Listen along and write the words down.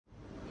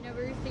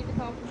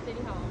call from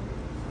City Hall,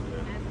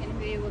 asking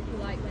if he would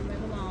politely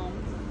move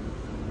along.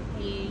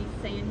 He's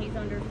saying he's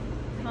under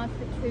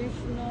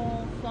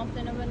constitutional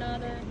something of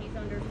another. He's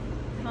under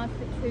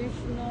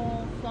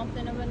constitutional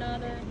something of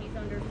another. He's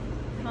under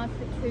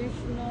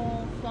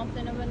constitutional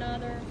something of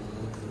another.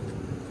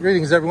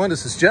 Greetings, everyone.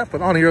 This is Jeff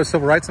with HonorYourOath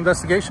Civil Rights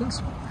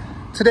Investigations.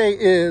 Today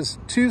is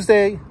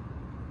Tuesday,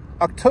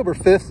 October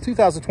 5th,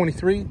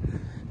 2023.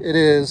 It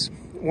is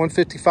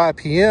 1:55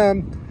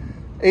 p.m.,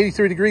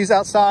 83 degrees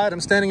outside. I'm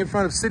standing in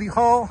front of City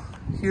Hall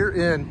here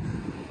in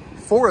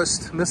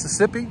Forest,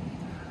 Mississippi.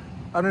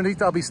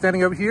 Underneath, I'll be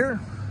standing over here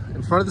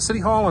in front of the City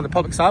Hall on the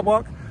public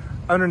sidewalk,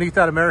 underneath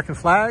that American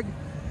flag.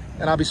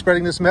 And I'll be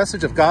spreading this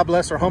message of God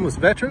bless our homeless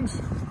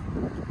veterans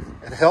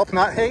and help,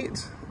 not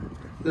hate.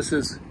 This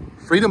is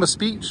freedom of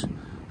speech,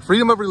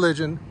 freedom of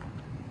religion,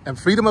 and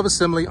freedom of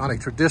assembly on a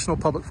traditional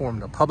public forum,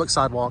 the public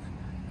sidewalk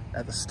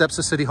at the steps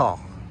of City Hall.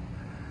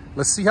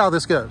 Let's see how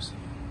this goes.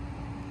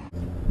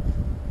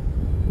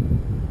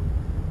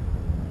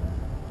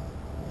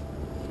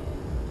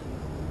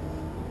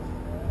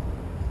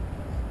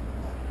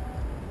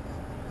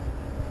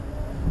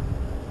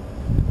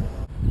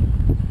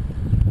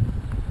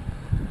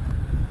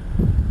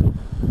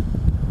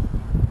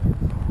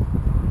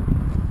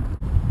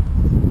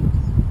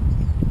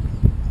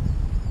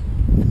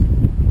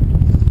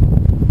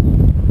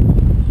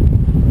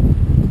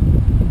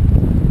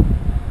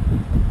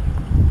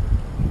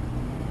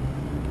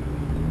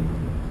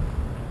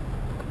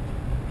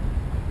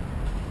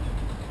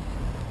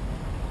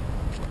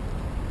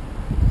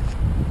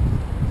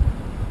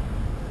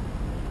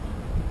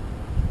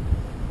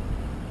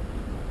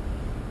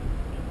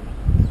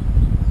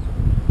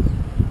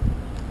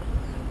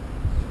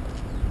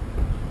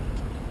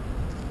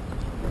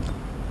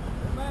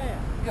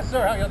 Yes,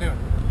 sir. How y'all doing?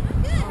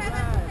 I'm good. How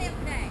about yourself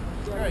today?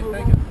 Great,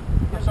 thank you.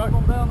 I'm sorry.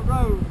 Going down the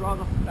road,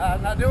 brother.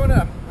 I'm not doing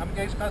it. I'm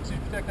engaged in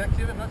constitutional protect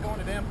activity. I'm not going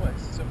to damn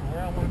place. So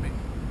where I want to be.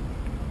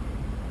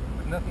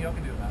 There's nothing y'all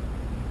can do about it.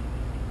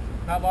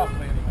 Not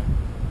lawfully, anyway.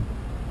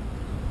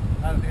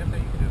 Not a damn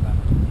thing you can do about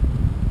it.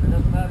 It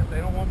doesn't matter if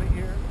they don't want me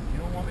here. You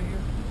don't want me here.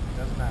 It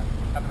doesn't matter.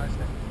 Have a nice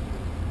day.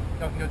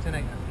 Y'all can go 10-8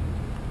 now.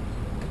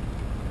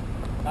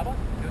 Bye-bye.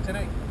 Go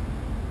 10-8.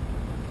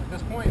 At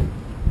this point,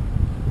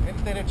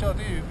 anything that y'all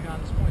do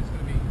beyond this point is going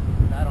to be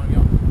bad on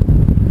y'all.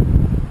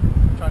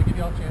 I'm trying to give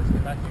y'all a chance to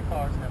get back to your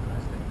cars and have a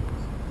nice day.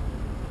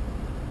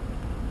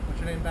 What's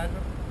your name and badge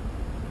number?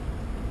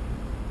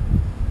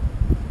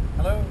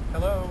 Hello?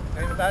 Hello?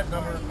 Name and badge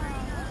number?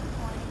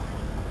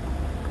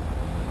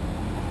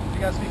 You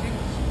guys speak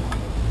English?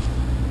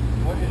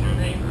 What is your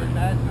name and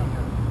badge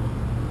number?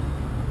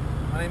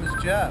 My name is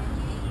Jeff.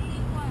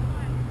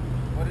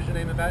 What is your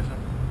name and badge number?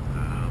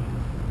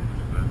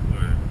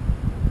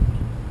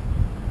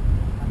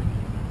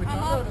 I'm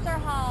Officer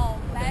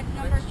Hall, badge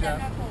number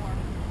 704.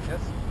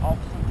 Yes?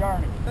 Officer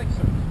Journey. Thank you,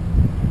 sir.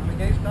 I'm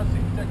engaged in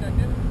constitutional protect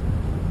activity.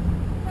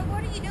 So what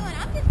are you doing?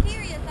 I'm just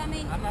curious. I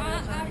mean, I'm not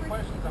answering any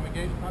questions. I'm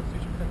engaged in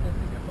constitutional protect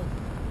activity.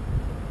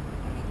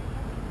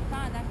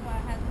 Fine, that's why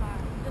I have my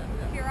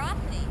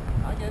curiosity.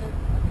 I get it.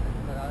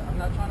 But I'm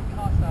not trying to be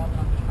hostile, but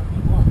I'm just trying to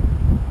be blunt.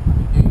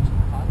 I'm engaged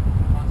in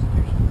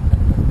constitutional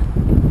protect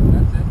activity.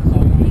 That's it. That's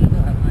all you need to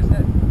know. Have a nice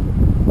day.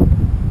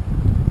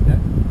 Okay?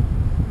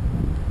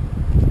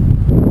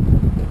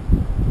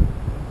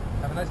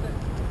 Have a nice day.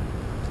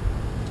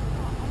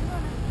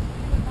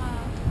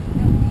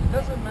 It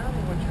doesn't matter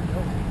what your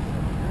LT is.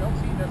 Your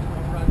LT doesn't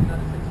override the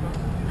United States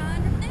Constitution. I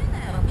understand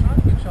that. And I'm trying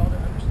to get y'all to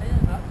understand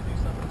not to do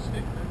something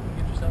stupid and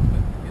get yourself in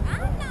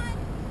trouble. I'm not,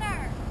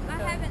 sir. I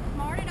haven't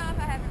smarted up.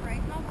 I haven't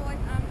raised my voice.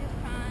 I'm just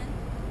trying to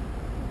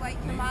wait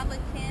till my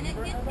lieutenant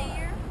gets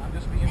here. I'm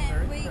just being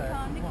very And we direct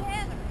come and blunt.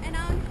 together. And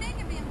I understand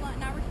you're being blunt,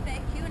 and I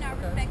respect you, and I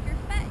respect your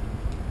space.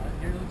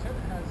 Your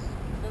lieutenant has,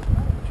 it doesn't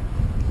matter what you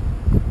do.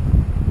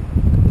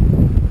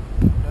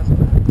 It doesn't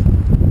matter.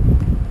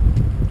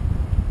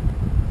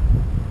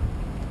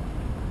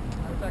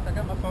 Matter of fact, I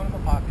got my phone in my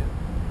pocket.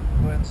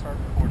 Go ahead and start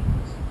recording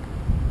this.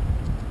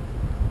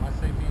 My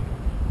safety and yours.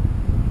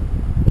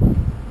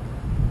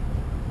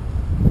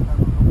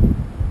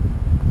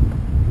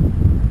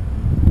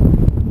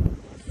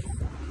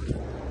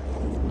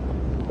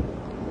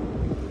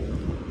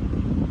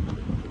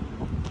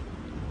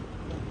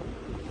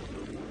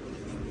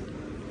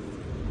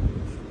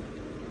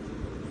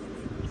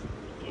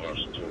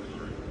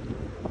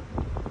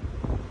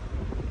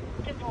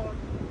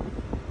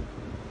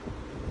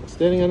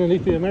 Standing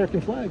underneath the American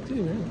flag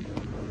too, man.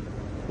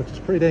 Which is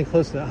pretty dang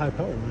close to that high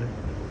power line.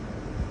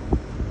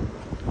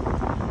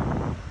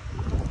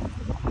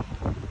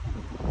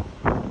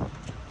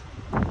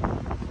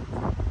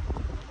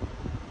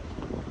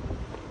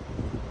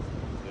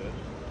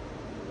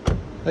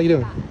 How you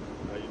doing? How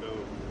you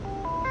doing?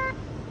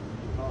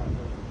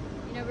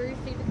 You know, we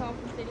received a call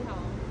from City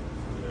Hall,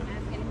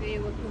 asking if he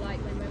would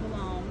politely move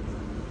along.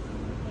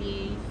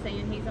 He's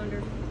saying he's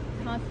under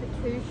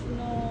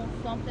constitutional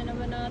something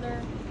of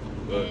another.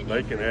 But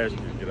they can ask you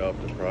to get off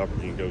the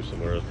property and go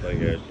somewhere else. They ask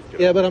you to get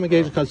Yeah, off but the I'm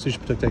engaged in property.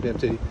 Constitution protected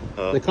activity.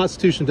 Huh? The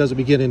Constitution doesn't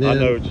begin and I end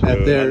know what you're at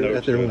doing. their I know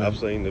what you're doing. whim. I've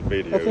seen the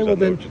videos. Okay, well I know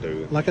then, what you're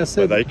doing. like I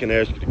said, but they can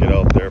ask you to get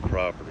off their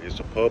property. It's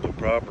a public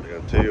property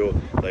until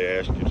they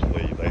ask you to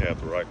leave. They have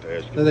the right to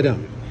ask you No, to they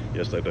leave. don't.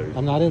 Yes, they do.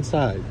 I'm not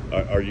inside.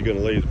 Are you going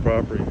to leave the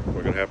property?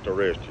 We're going to have to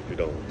arrest you if you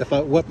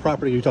don't. What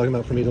property are you talking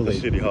about for me to The leave?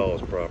 City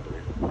Hall's property.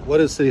 What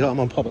is City Hall? I'm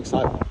on public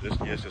sidewalk.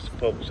 Yes, it's a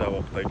public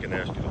sidewalk. They can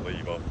ask you to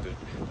leave off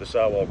the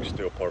sidewalk is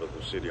still part of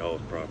the City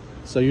Hall's property.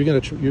 So you're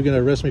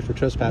gonna arrest me for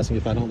trespassing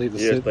if I don't leave the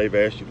city? Yes, they've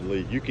asked you to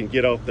leave. You can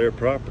get off their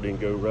property and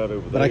go right over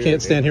there. But I can't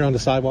stand here on the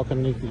sidewalk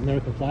underneath the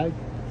American flag?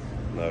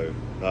 No,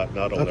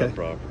 not on their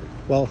property.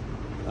 Well,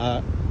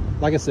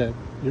 like I said,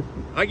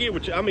 I get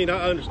what you. I mean,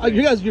 I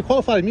understand. your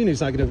qualified immunity is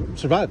not going to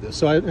survive this.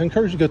 So I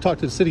encourage you to go talk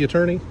to the city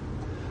attorney.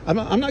 I'm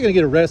not going to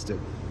get arrested.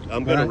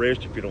 I'm going to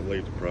arrest you if you don't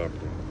leave the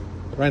property.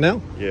 Right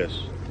now? Yes.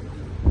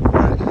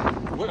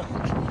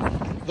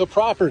 The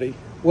property.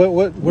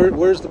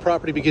 Where's the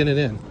property begin and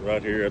end?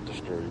 Right here at the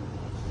street.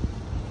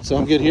 So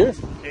I'm good here?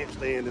 You can't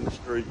stand in the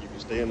street. You can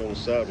stand on the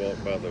sidewalk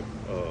by the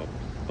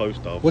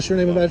post office. What's your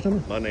name and badge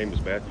number? My name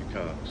is Matthew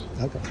Cox.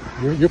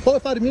 Okay. Your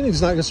qualified immunity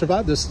is not going to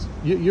survive this.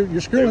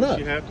 You're screwing up.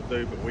 You have to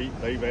do,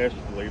 but they've asked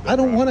you to leave. I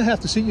don't want to have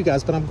to sue you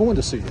guys, but I'm going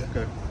to sue you.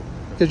 Okay.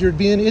 Because you're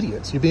being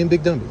idiots. You're being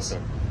big dummies.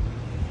 Okay.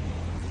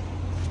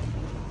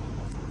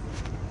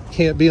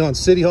 Can't be on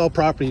City Hall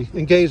property,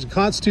 engaged in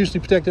constitutionally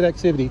protected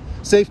activity,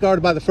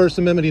 safeguarded by the First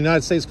Amendment of the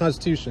United States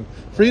Constitution.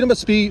 Freedom of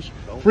speech,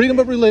 freedom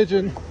of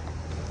religion.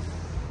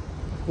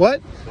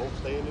 What? Don't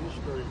stand in the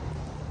street.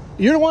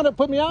 You're the one that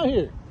put me out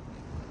here.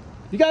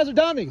 You guys are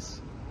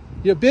dummies.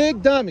 You're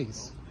big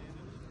dummies.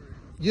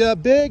 You're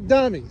big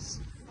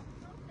dummies.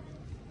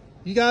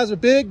 You guys are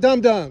big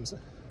dum-dums.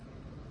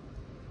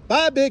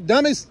 Bye, big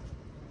dummies.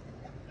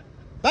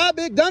 Bye,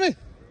 big dummy.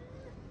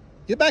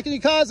 Get back in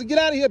your cars and get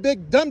out of here,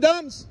 big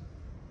dum-dums.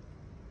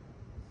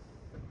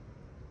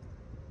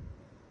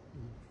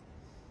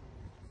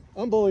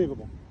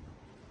 Unbelievable.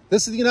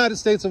 This is the United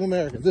States of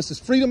America. This is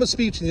freedom of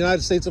speech in the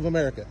United States of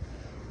America.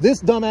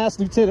 This dumbass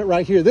lieutenant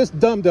right here, this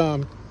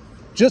dum-dum,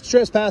 just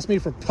trespassed me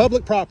from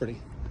public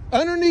property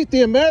underneath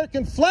the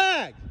American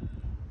flag.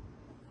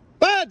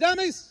 Bye,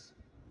 dummies.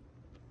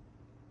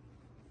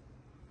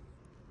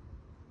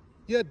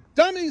 You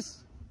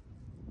dummies.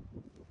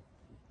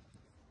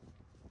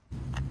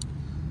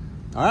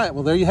 All right,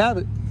 well, there you have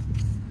it.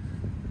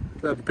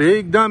 The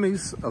big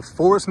dummies of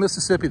Forest,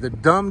 Mississippi, the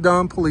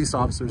dumb police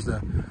officers,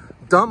 the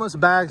dumbest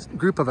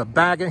group of a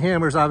bag of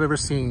hammers I've ever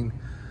seen,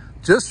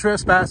 just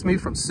trespassed me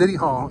from City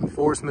Hall in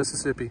Forest,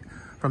 Mississippi,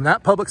 from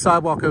that public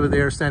sidewalk over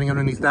there standing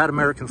underneath that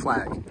American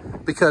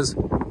flag, because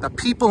the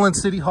people in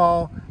City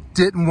Hall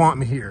didn't want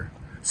me here.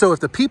 So if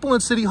the people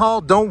in City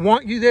Hall don't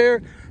want you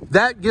there,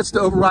 that gets to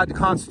override the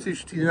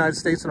Constitution of the United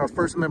States and our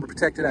First Amendment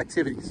protected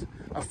activities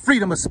of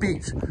freedom of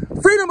speech,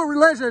 freedom of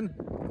religion,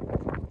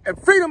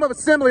 and freedom of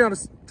assembly on a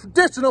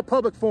traditional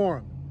public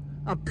forum.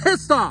 I'm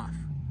pissed off.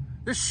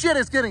 This shit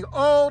is getting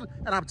old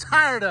and I'm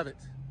tired of it.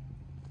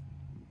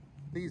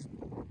 These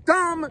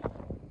dumb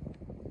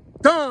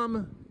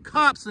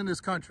cops in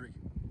this country.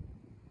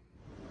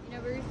 You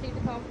know, we received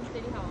a call from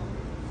City Hall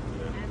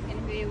asking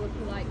if we would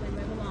politely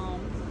move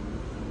along.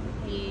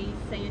 He's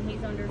saying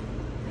he's under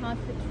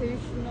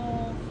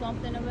constitutional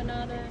something of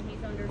another.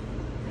 He's under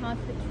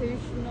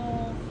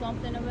constitutional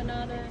something of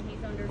another.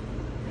 He's under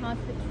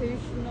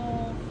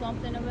constitutional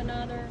something of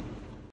another.